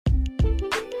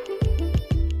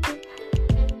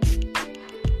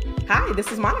Hi,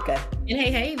 this is Monica. And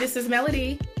hey, this is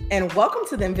Melody. And welcome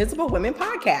to the Invisible Women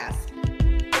Podcast.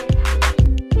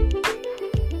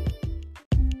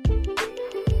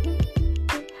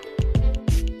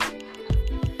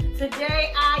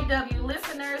 Today, IW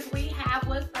listeners, we have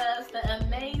with us the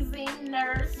amazing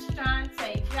nurse,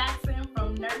 Shantay Jackson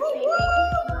from Nursing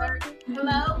Alert.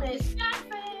 Hello, Miss Jackson.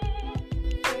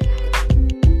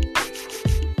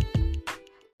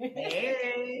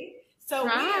 Hey.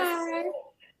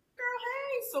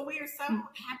 So we are so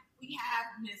happy we have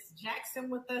Miss Jackson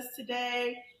with us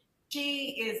today. She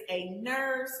is a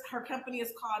nurse. Her company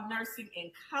is called Nursing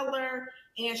in Color,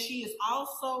 and she is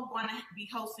also going to be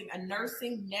hosting a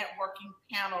nursing networking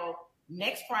panel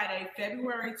next Friday,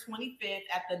 February 25th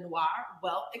at the Noir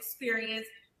Wealth Experience.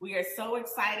 We are so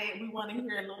excited. We want to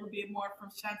hear a little bit more from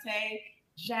Shantay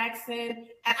Jackson. And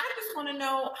I just want to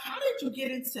know, how did you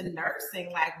get into nursing?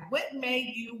 Like, what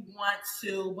made you want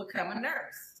to become a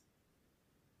nurse?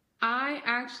 I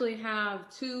actually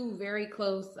have two very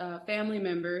close family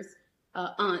members,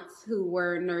 aunts, who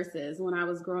were nurses when I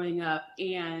was growing up.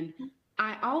 And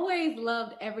I always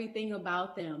loved everything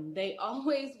about them. They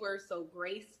always were so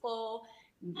graceful,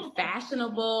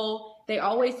 fashionable. They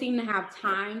always seemed to have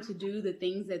time to do the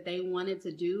things that they wanted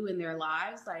to do in their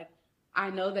lives. Like, I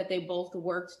know that they both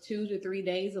worked 2 to 3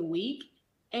 days a week,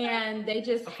 and they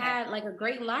just had like a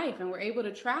great life and were able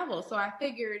to travel. So I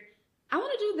figured, I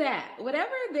want to do that.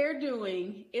 Whatever they're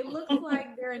doing, it looks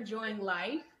like they're enjoying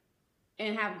life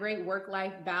and have great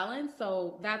work-life balance.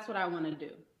 So that's what I want to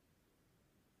do.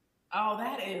 Oh,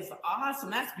 that is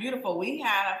awesome. That's beautiful. We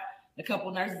have a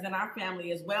couple nurses in our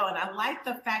family as well. And I like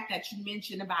the fact that you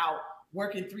mentioned about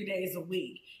working 3 days a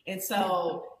week. And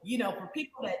so, you know, for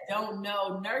people that don't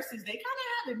know, nurses, they kind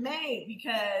of have it made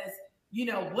because, you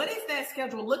know, what does that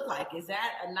schedule look like? Is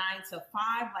that a 9 to 5?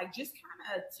 Like, just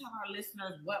kind of tell our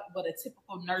listeners what a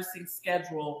typical nursing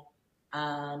schedule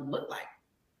look like.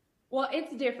 Well,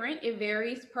 it's different. It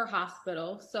varies per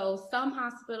hospital. So some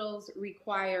hospitals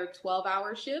require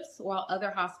 12-hour shifts, while other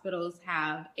hospitals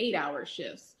have 8-hour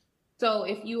shifts. So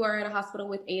if you are at a hospital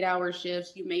with 8-hour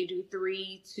shifts, you may do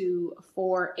 3 to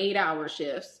 4 8-hour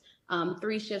shifts.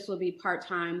 3 shifts would be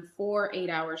part-time, 4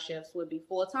 8-hour shifts would be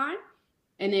full-time.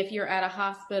 And if you're at a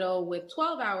hospital with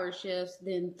 12-hour shifts,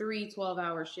 then 3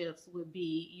 12-hour shifts would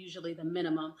be usually the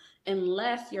minimum,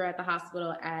 unless you're at the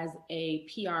hospital as a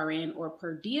PRN or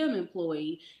per diem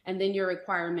employee, and then your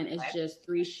requirement is just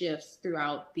 3 shifts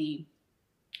throughout the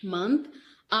month.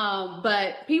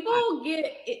 But people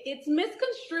it's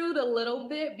misconstrued a little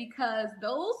bit because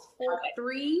those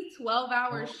 3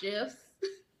 12-hour shifts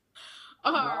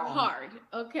are hard,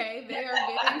 okay? They are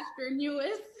very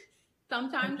strenuous.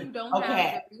 Sometimes you don't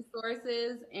have the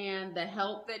resources and the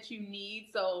help that you need.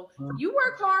 So you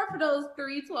work hard for those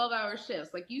 3 12-hour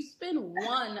shifts. Like, you spend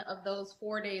one of those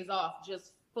 4 days off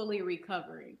just fully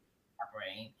recovering.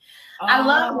 Right. I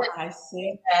love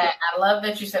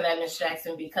that you said that, Ms.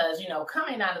 Jackson, because, you know,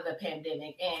 coming out of the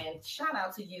pandemic, and shout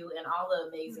out to you and all the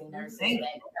amazing nurses that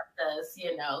kept us,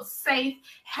 you know, safe,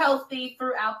 healthy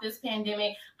throughout this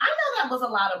pandemic. I know that was a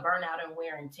lot of burnout and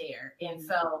wear and tear. And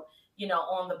so, you know,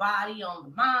 on the body, on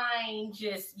the mind,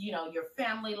 just, you know, your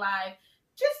family life.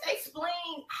 Just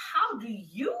explain, how do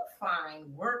you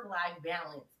find work-life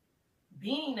balance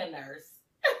being a nurse?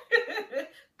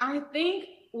 I think,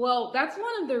 well, that's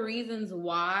one of the reasons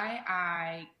why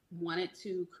I wanted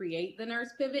to create the Nurse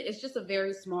Pivot. It's just a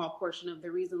very small portion of the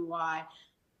reason why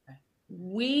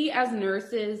we as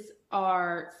nurses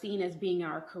are seen as being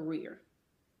our career.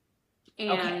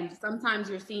 And sometimes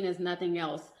you're seen as nothing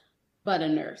else but a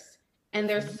nurse. And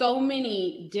there's so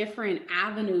many different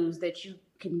avenues that you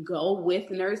can go with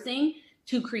nursing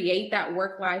to create that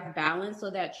work-life balance so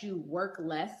that you work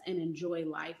less and enjoy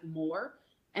life more.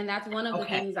 And that's one of the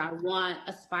things I want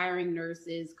aspiring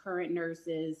nurses, current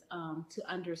nurses,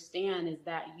 to understand, is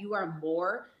that you are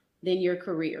more than your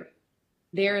career.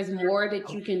 There is more that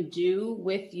you can do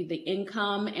with the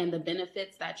income and the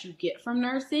benefits that you get from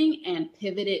nursing, and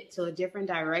pivot it to a different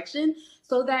direction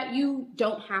so that you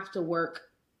don't have to work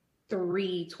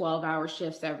 3 12-hour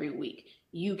shifts every week.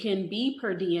 You can be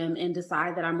per diem and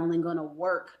decide that I'm only going to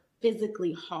work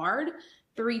physically hard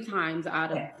 3 times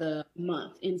out of the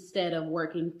month instead of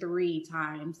working 3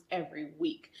 times every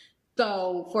week.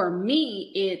 So for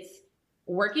me, it's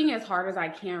working as hard as I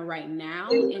can right now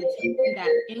and taking that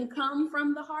income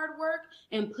from the hard work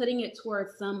and putting it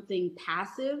towards something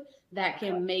passive that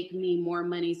can make me more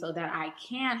money so that I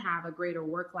can have a greater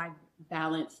work-life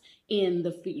balance in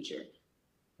the future.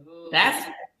 That's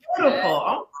beautiful.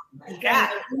 Oh my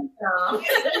God.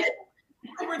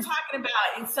 what we're talking about.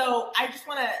 And so I just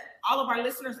want to, all of our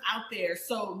listeners out there.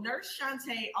 So Nurse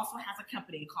Shantay also has a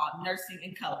company called Nursing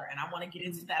in Color, and I want to get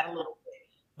into that a little bit.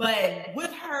 But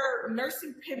with her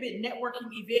Nursing Pivot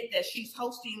networking event that she's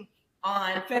hosting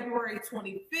on February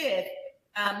 25th,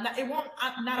 it won't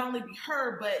not only be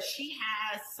her, but she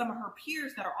has some of her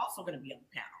peers that are also going to be on the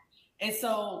panel. And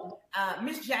so,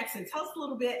 Ms. Jackson, tell us a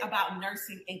little bit about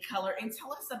Nursing in Color, and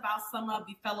tell us about some of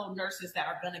the fellow nurses that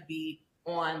are going to be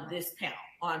on this panel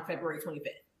on February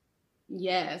 25th.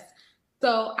 Yes.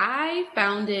 So I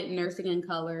founded Nursing in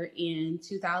Color in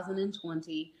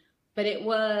 2020, but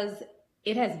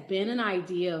it has been an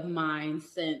idea of mine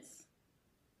since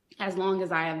as long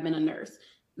as I have been a nurse.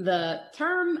 The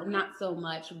term, not so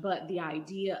much, but the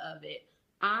idea of it.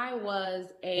 I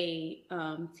was a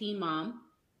teen mom,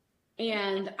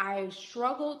 and I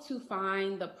struggled to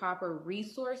find the proper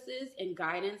resources and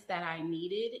guidance that I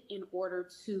needed in order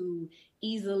to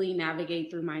easily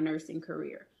navigate through my nursing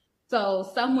career. So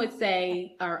some would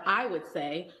say, or I would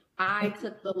say, I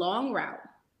took the long route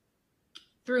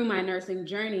through my nursing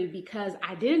journey because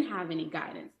I didn't have any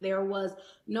guidance. There was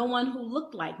no one who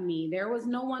looked like me. There was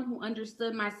no one who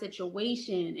understood my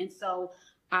situation. And so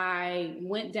I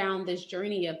went down this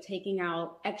journey of taking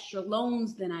out extra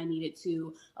loans than I needed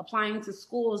to, applying to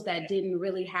schools that didn't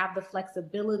really have the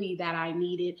flexibility that I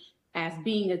needed as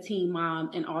being a teen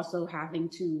mom, and also having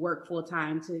to work full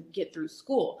time to get through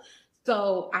school.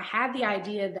 So I had the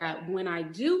idea that when I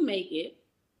do make it,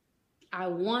 I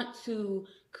want to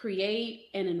create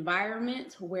an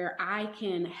environment where I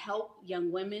can help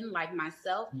young women like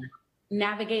myself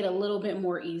navigate a little bit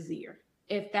more easier.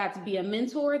 If that's be a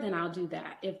mentor, then I'll do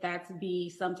that. If that's be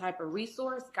some type of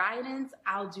resource, guidance,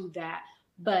 I'll do that.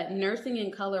 But Nursing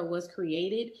in Color was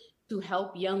created to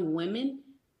help young women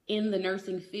in the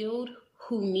nursing field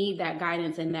who need that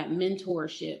guidance and that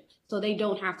mentorship, so they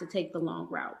don't have to take the long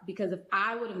route. Because if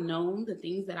I would have known the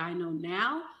things that I know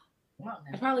now,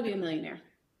 I'd probably be a millionaire.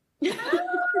 I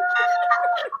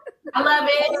love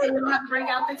it. And you have to bring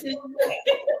out the tissue.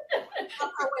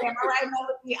 Am I right,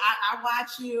 Melody? I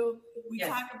watch you. We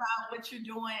talk about what you're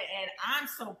doing, and I'm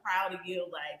so proud of you.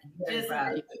 Like, just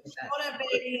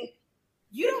motivating.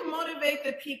 You don't motivate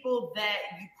the people that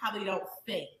you probably don't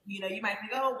think. You know, you might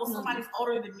think, oh, well, somebody's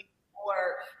older than me,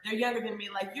 or they're younger than me.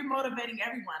 Like, you're motivating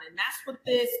everyone, and that's what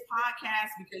this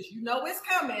podcast, because you know it's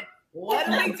coming. What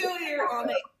do we do here on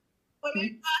the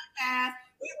podcast?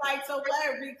 We like to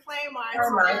reclaim our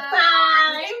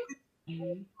time,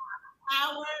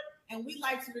 power, and we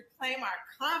like to reclaim our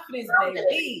confidence,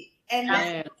 baby. And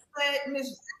that's what Ms.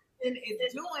 Jackson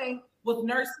is doing with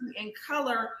Nursing in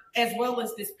Color, as well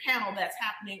as this panel that's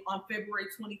happening on February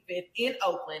 25th in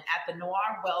Oakland at the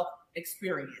Noir Wealth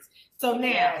Experience. So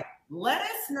now, let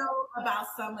us know about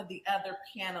some of the other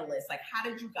panelists. Like, how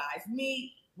did you guys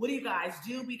meet? What do you guys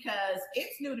do? Because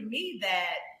it's new to me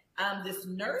that this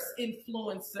nurse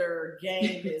influencer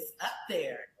game is up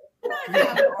there.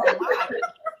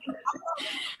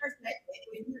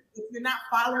 If you're not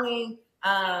following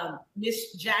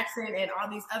Miss Jackson and all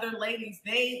these other ladies,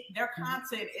 their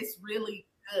content is really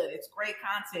good. It's great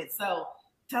content. So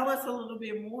tell us a little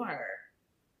bit more.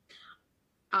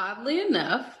 Oddly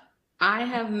enough, I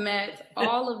have met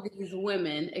all of these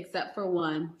women except for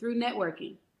one through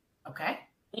networking. Okay.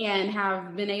 And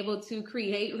have been able to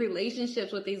create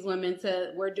relationships with these women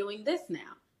we're doing this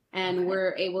now. And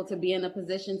we're able to be in a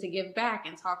position to give back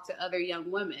and talk to other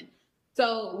young women.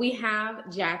 So we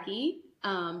have Jackie,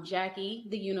 the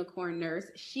Unicorn Nurse.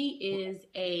 She is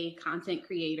a content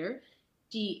creator.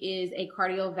 She is a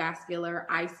cardiovascular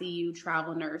ICU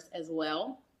travel nurse as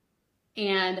well.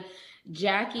 And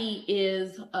Jackie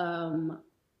is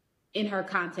in her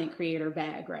content creator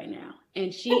bag right now.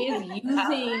 And she is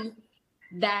using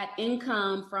that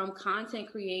income from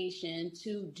content creation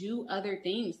to do other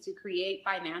things, to create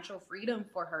financial freedom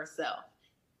for herself.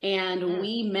 And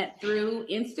we met through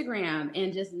Instagram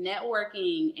and just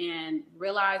networking, and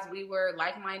realized we were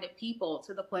like-minded people,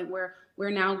 to the point where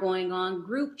we're now going on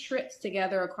group trips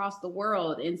together across the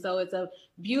world. And so it's a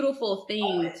beautiful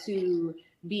thing to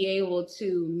be able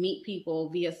to meet people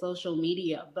via social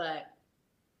media. But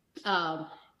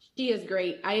she is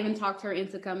great. I even talked her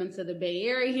into coming to the Bay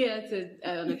Area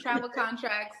on a travel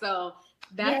contract. So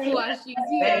that's why she's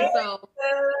here. So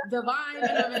divine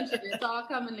intervention. It's all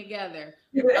coming together.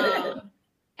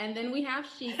 And then we have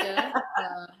Sheikah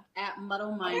at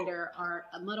Muddle Mind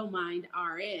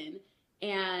RN.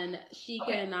 And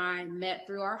Sheikah and I met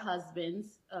through our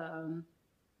husbands.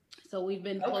 So we've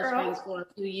been close friends for a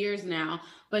few years now.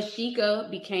 But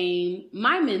Sheikah became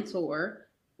my mentor.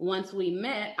 Once we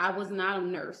met, I was not a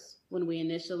nurse. when we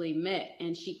initially met,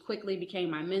 and she quickly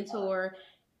became my mentor.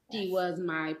 She was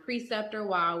my preceptor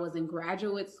while I was in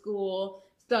graduate school.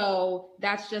 So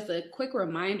that's just a quick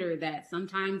reminder that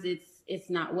sometimes it's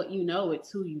not what you know,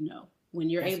 it's who you know. When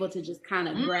you're able to just kind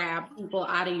of grab people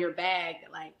out of your bag,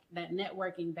 like that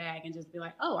networking bag, and just be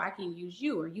like, oh, I can use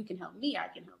you, or you can help me, I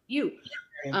can help you.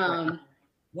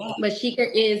 But Shika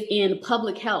is in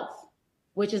public health,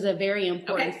 which is a very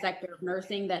important sector of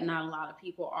nursing that not a lot of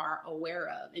people are aware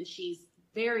of. And she's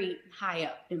very high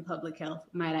up in public health,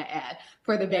 might I add,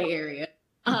 for the Bay Area.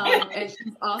 And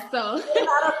she's also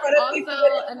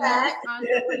a nurse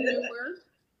entrepreneur.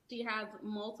 She has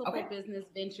multiple business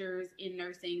ventures in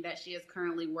nursing that she is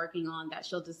currently working on that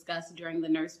she'll discuss during the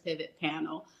Nurse Pivot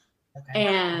panel.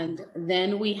 And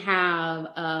then we have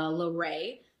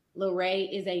Lorraine. Lorraine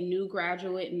is a new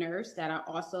graduate nurse that I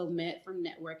also met from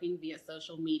networking via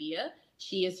social media.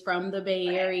 She is from the Bay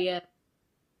Area.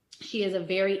 She is a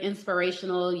very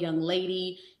inspirational young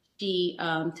lady. She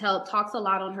talks a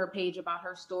lot on her page about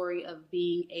her story of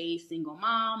being a single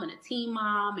mom and a teen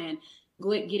mom and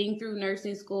getting through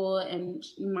nursing school. And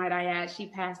might I add, she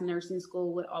passed nursing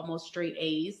school with almost straight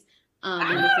A's in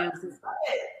the San Francisco.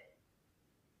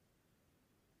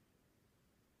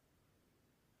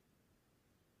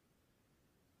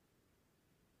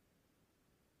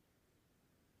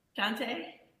 Shantay,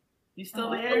 you still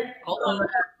there? Hold on.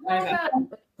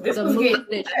 The move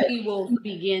that she will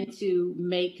begin to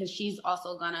make, because she's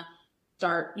also gonna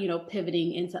start,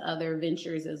 pivoting into other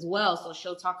ventures as well. So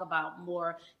she'll talk about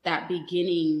more that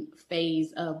beginning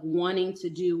phase of wanting to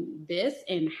do this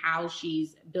and how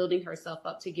she's building herself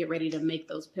up to get ready to make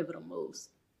those pivotal moves.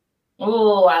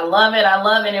 Oh, I love it.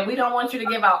 And we don't want you to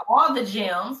give out all the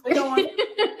gems. We don't want you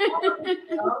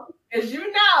because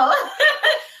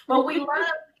but we love to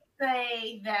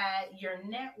say that your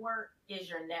network is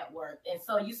your network. And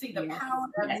so you see the power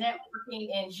of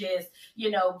networking and just,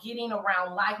 getting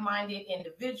around like-minded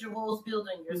individuals,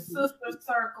 building your sister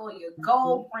circle, your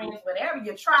goal friends, whatever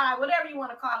your tribe, whatever you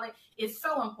want to call it, is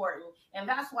so important. And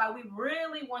that's why we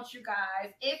really want you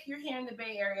guys, if you're here in the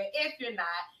Bay Area, if you're not,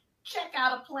 check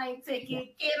out a plane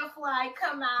ticket, get a flight,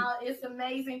 come out. It's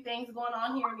amazing things going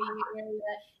on here in the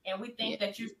area. And we think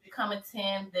that you should come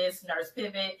attend this Nurse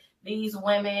Pivot. These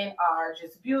women are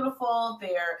just beautiful.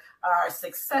 They are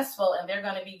successful, and they're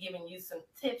going to be giving you some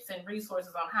tips and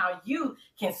resources on how you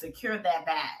can secure that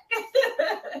bag.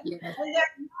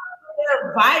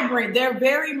 They're vibrant. They're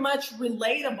very much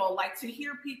relatable. Like to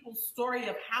hear people's story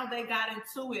of how they got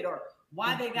into it or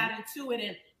why they got into it.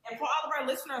 And for all of our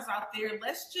listeners out there,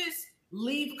 let's just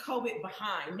leave COVID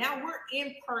behind. Now we're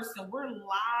in person. We're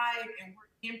live and we're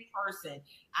in person.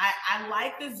 I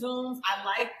like the Zooms. I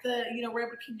like we're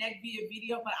able to connect via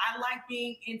video, but I like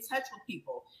being in touch with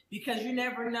people because you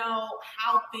never know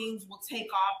how things will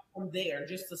take off from there.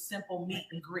 Just a simple meet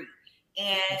and greet.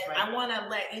 And I want to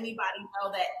let anybody know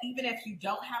that even if you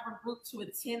don't have a group to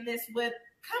attend this with,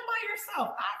 come by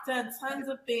yourself. I've done tons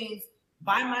of things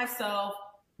by myself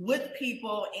with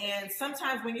people, and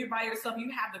sometimes when you're by yourself,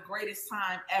 you have the greatest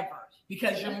time ever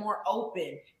because you're more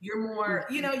open, you're more,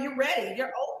 you're ready, you're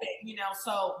open,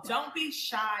 so don't be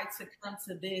shy to come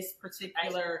to this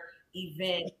particular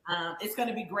event. It's going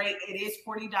to be great. It is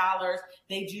 $40.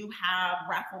 They do have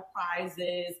raffle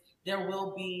prizes. There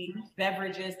will be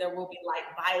beverages. There will be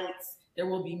bites. There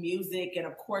will be music. And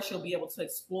of course, you'll be able to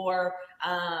explore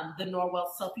the Norwell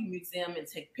Selfie Museum and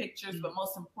take pictures. But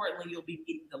most importantly, you'll be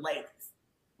meeting the ladies.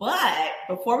 But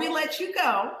before we let you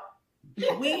go,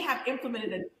 we have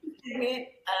implemented a segment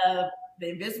of the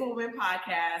Invisible Women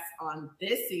podcast on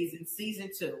this season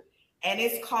 2. And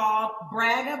it's called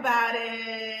Brag About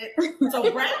It.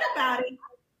 So brag about it.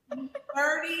 30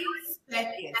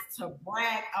 seconds to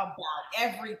brag about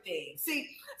everything. See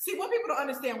what people don't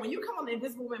understand. When you come on the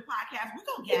Invisible Women podcast, we're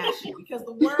going to gas you because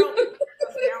the world is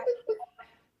down.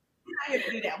 We're not here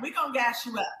to do that. We're going to gas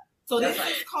you up. So this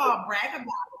is called Brag About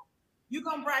It. You're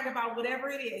going to brag about whatever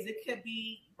it is. It could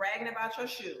be bragging about your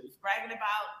shoes, bragging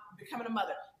about becoming a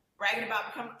mother, bragging about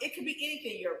it could be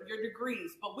anything, your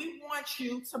degrees, but we want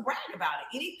you to brag about it.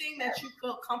 Anything that you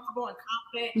feel comfortable and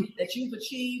confident that you've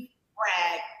achieved,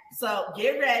 brag. So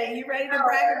get ready. You ready to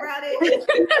brag about it?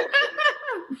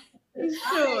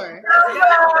 Sure.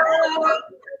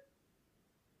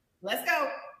 Let's go.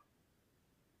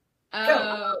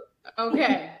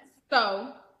 Okay.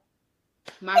 So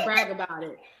my brag about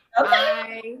it. Okay.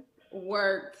 I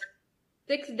worked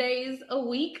 6 days a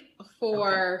week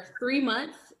for 3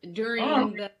 months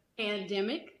during the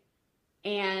pandemic.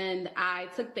 And I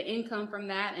took the income from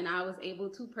that and I was able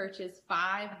to purchase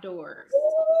 5 doors.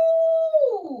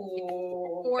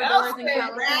 Ooh. 4 doors in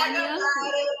California,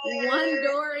 1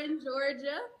 door in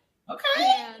Georgia. Okay.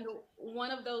 And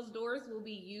one of those doors will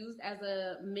be used as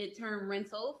a midterm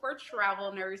rental for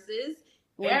travel nurses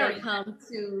when they come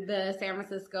to the San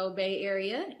Francisco Bay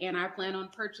Area. And I plan on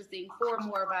purchasing 4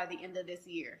 more by the end of this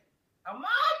year. Come on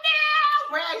now,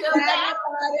 brag about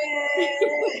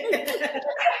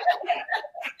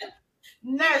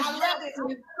Nurse, I love it.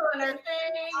 Doing her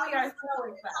thing. We are so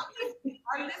excited.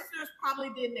 Our listeners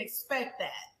probably didn't expect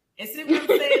that. And see what I'm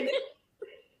saying?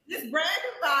 Just brag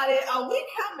about it. Oh, we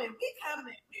coming.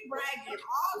 We bragging.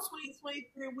 All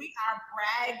 2023, we are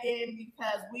bragging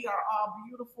because we are all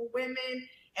beautiful women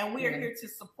and we are here to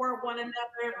support one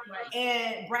another.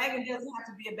 And bragging doesn't have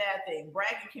to be a bad thing.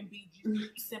 Bragging can be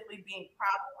just simply being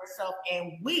proud of yourself.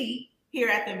 And we here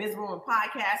at the Invisible Woman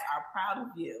Podcast are proud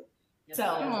of you.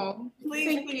 So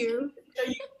please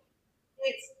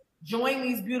join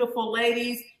these beautiful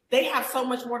ladies. They have so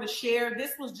much more to share.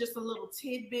 This was just a little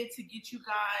tidbit to get you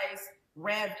guys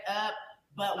revved up.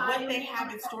 But what they have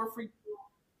in store for you,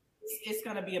 it's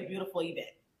going to be a beautiful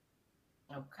event.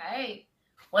 Okay.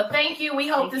 Well, thank you. We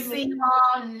hope to see you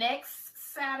all next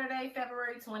Saturday,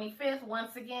 February 25th,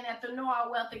 once again at the Noir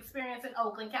Wealth Experience in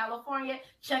Oakland, California.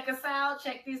 Check us out.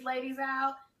 Check these ladies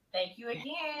out. Thank you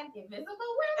again, Invisible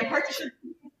Women. And purchase your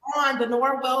tickets on the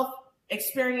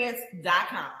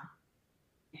NoirWealthExperience.com.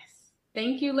 Yes.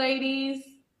 Thank you, ladies.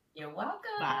 You're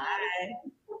welcome. Bye.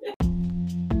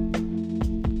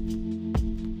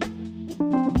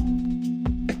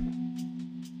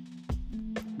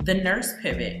 The Nurse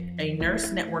Pivot, a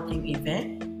nurse networking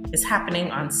event, is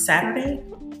happening on Saturday,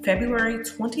 February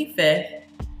 25th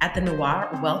at the Noir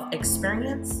Wealth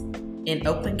Experience in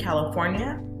Oakland,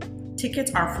 California.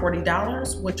 Tickets are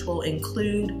 $40, which will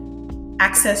include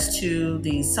access to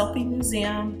the Selfie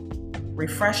Museum,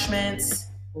 refreshments,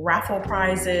 raffle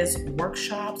prizes,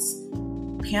 workshops,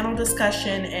 panel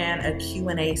discussion, and a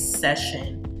Q&A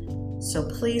session. So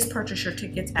please purchase your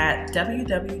tickets at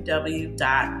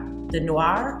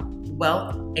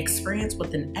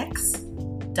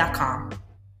www.thenoirwealthexperience.com.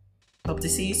 Hope to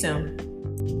see you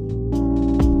soon.